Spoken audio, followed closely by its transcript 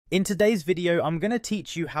In today's video, I'm going to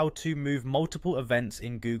teach you how to move multiple events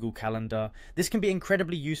in Google Calendar. This can be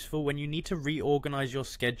incredibly useful when you need to reorganize your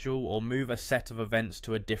schedule or move a set of events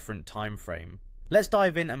to a different time frame. Let's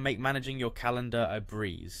dive in and make managing your calendar a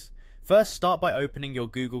breeze. First, start by opening your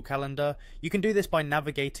Google Calendar. You can do this by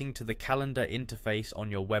navigating to the calendar interface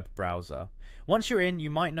on your web browser. Once you're in, you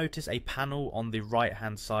might notice a panel on the right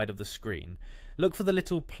hand side of the screen. Look for the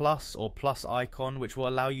little plus or plus icon, which will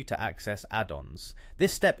allow you to access add-ons.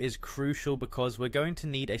 This step is crucial because we're going to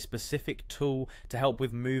need a specific tool to help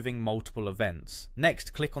with moving multiple events.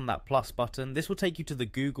 Next, click on that plus button. This will take you to the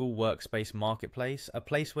Google Workspace Marketplace, a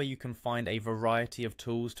place where you can find a variety of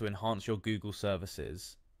tools to enhance your Google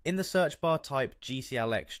services. In the search bar, type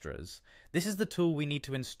GCL Extras. This is the tool we need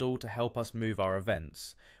to install to help us move our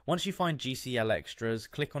events. Once you find GCL Extras,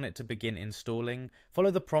 click on it to begin installing. Follow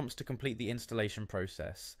the prompts to complete the installation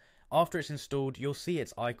process. After it's installed, you'll see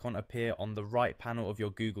its icon appear on the right panel of your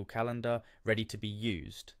Google Calendar, ready to be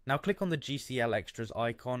used. Now click on the GCL Extras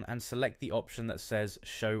icon and select the option that says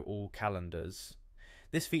Show All Calendars.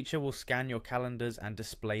 This feature will scan your calendars and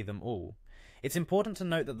display them all. It's important to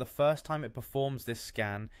note that the first time it performs this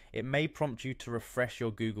scan, it may prompt you to refresh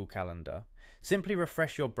your Google Calendar. Simply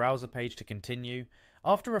refresh your browser page to continue.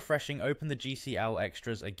 After refreshing, open the GCL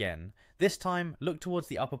Extras again. This time, look towards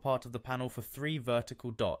the upper part of the panel for 3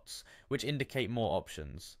 vertical dots, which indicate more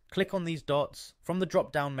options. Click on these dots. From the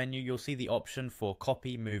drop-down menu, you'll see the option for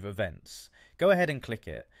Copy Move Events. Go ahead and click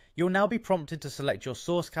it. You'll now be prompted to select your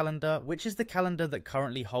source calendar, which is the calendar that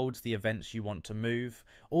currently holds the events you want to move.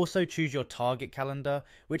 Also choose your target calendar,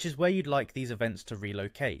 which is where you'd like these events to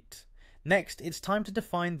relocate. Next, it's time to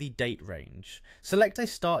define the date range. Select a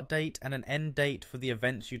start date and an end date for the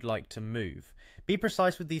events you'd like to move. Be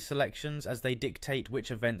precise with these selections as they dictate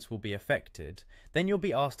which events will be affected. Then you'll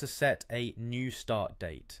be asked to set a new start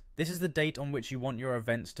date. This is the date on which you want your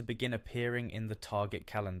events to begin appearing in the target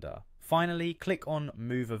calendar. Finally, click on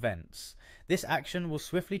Move Events. This action will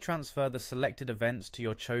swiftly transfer the selected events to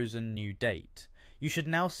your chosen new date. You should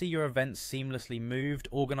now see your events seamlessly moved,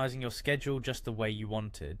 organizing your schedule just the way you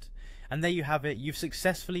wanted. And there you have it, you've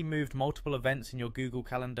successfully moved multiple events in your Google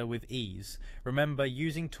Calendar with ease. Remember,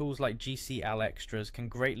 using tools like GCL Extras can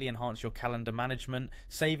greatly enhance your calendar management,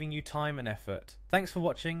 saving you time and effort. Thanks for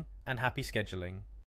watching, and happy scheduling.